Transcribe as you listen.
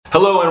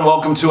Hello and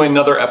welcome to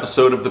another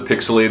episode of the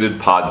Pixelated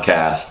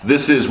Podcast.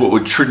 This is what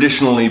would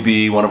traditionally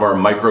be one of our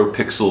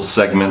MicroPixil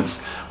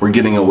segments. We're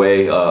getting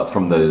away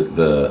from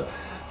the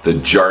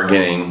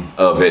jargoning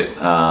of it,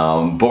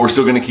 but we're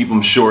still going to keep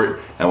them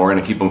short and we're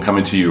going to keep them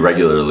coming to you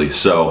regularly.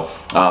 So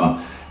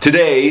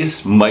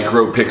today's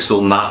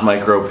MicroPixil, not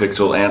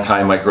MicroPixil,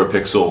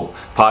 anti-MicroPixil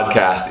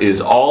podcast is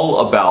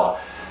all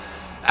about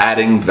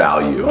adding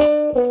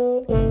value.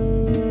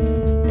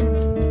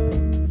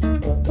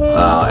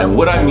 And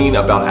what I mean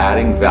about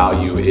adding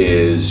value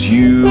is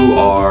you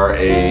are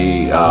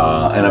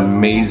an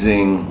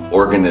amazing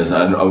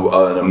organism,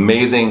 an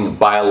amazing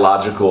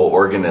biological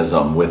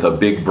organism with a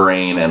big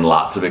brain and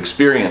lots of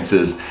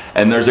experiences.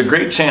 And there's a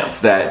great chance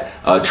that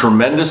a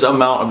tremendous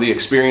amount of the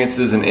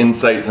experiences and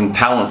insights and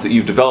talents that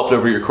you've developed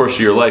over your course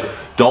of your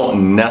life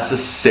don't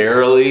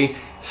necessarily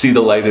see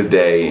the light of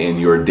day in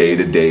your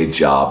day-to-day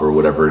job or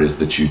whatever it is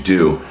that you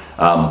do.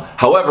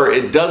 However,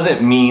 it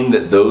doesn't mean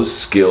that those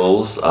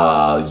skills,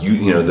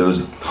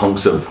 those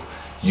hunks of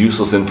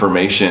useless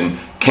information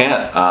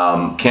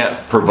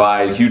can't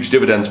provide huge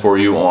dividends for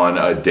you on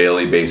a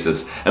daily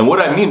basis. And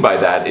what I mean by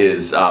that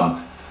is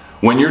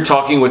when you're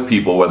talking with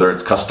people, whether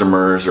it's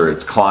customers or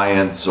it's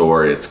clients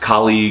or it's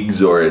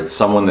colleagues or it's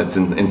someone that's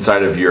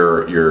inside of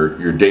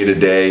your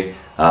day-to-day.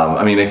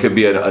 It could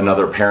be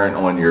another parent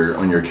on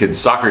your kid's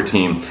soccer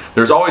team.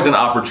 There's always an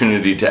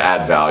opportunity to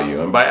add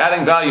value. And by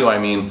adding value, I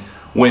mean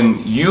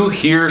when you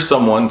hear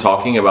someone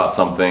talking about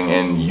something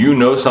and you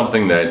know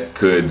something that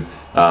could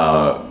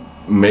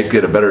make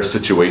it a better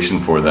situation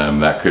for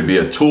them, that could be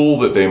a tool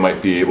that they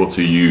might be able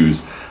to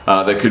use,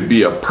 that could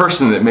be a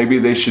person that maybe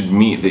they should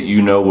meet that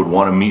you know would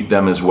want to meet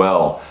them as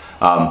well.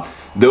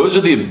 Those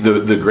are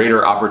the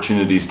greater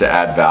opportunities to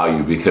add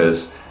value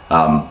because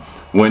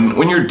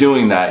when you're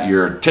doing that,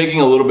 you're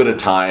taking a little bit of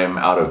time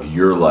out of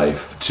your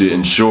life to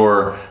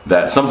ensure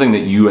that something that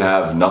you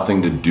have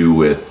nothing to do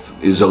with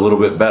is a little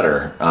bit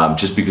better,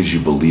 just because you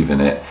believe in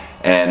it.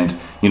 And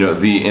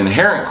the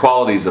inherent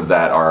qualities of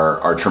that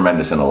are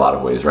tremendous in a lot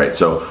of ways, right?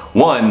 So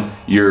one,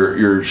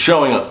 you're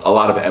showing a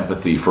lot of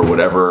empathy for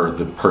whatever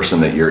the person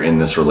that you're in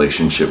this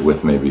relationship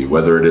with may be,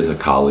 whether it is a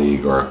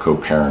colleague or a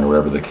co-parent or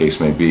whatever the case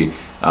may be.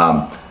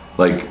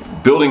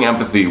 Building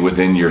empathy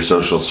within your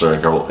social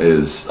circle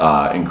is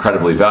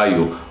incredibly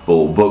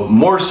valuable, but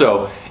more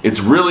so, it's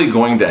really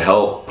going to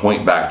help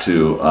point back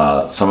to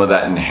some of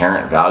that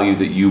inherent value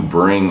that you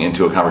bring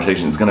into a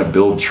conversation. It's going to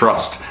build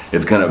trust.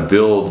 It's going to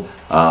build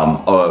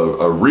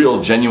a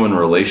real, genuine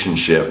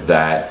relationship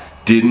that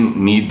didn't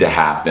need to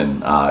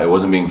happen. It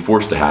wasn't being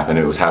forced to happen.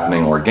 It was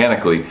happening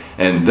organically,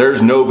 and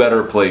there's no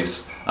better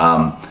place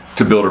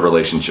to build a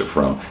relationship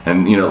from.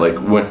 And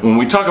when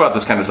we talk about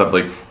this kind of stuff,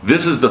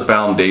 this is the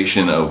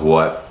foundation of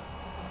what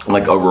a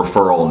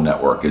referral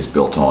network is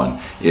built on.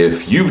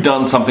 If you've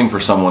done something for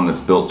someone that's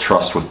built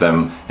trust with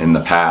them in the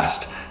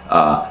past,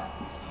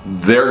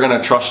 they're going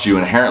to trust you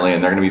inherently,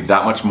 and they're going to be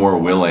that much more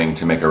willing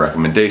to make a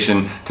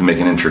recommendation, to make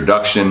an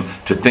introduction,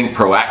 to think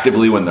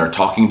proactively when they're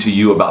talking to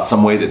you about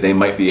some way that they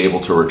might be able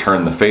to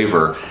return the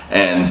favor.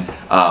 And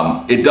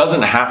it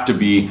doesn't have to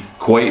be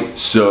quite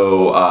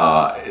so,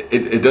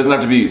 it doesn't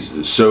have to be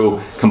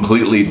so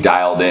completely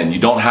dialed in. You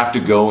don't have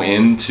to go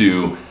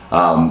into,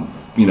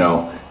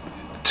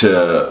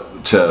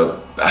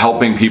 to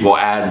helping people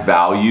add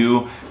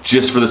value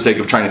just for the sake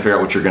of trying to figure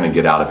out what you're going to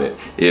get out of it.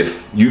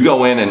 If you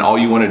go in and all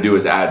you want to do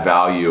is add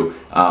value,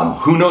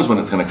 who knows when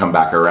it's going to come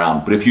back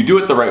around. But if you do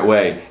it the right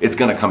way, it's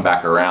going to come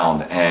back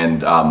around,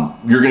 and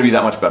you're going to be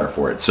that much better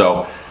for it.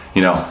 So,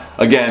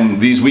 again,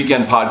 these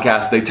weekend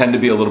podcasts, they tend to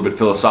be a little bit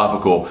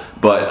philosophical,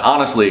 but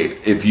honestly,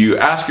 if you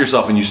ask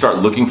yourself and you start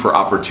looking for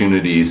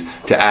opportunities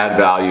to add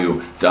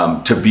value,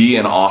 to be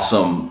an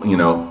awesome,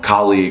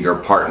 colleague or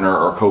partner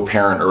or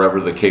co-parent or whatever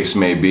the case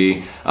may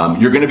be,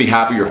 you're going to be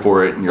happier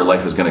for it, and your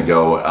life is going to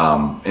go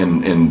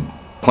in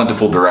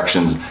plentiful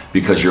directions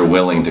because you're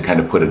willing to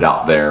kind of put it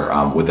out there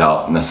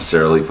without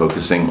necessarily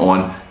focusing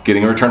on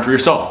getting a return for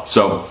yourself.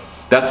 So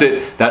that's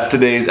it. That's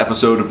today's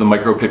episode of the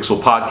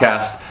MicroPixel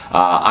Podcast.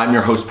 I'm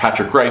your host,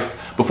 Patrick Reif.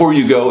 Before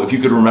you go, if you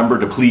could remember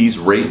to please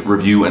rate,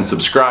 review, and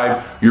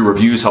subscribe. Your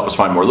reviews help us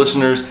find more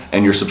listeners,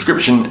 and your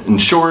subscription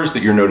ensures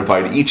that you're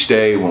notified each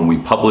day when we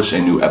publish a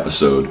new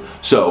episode.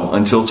 So,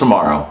 until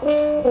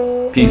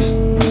tomorrow, peace.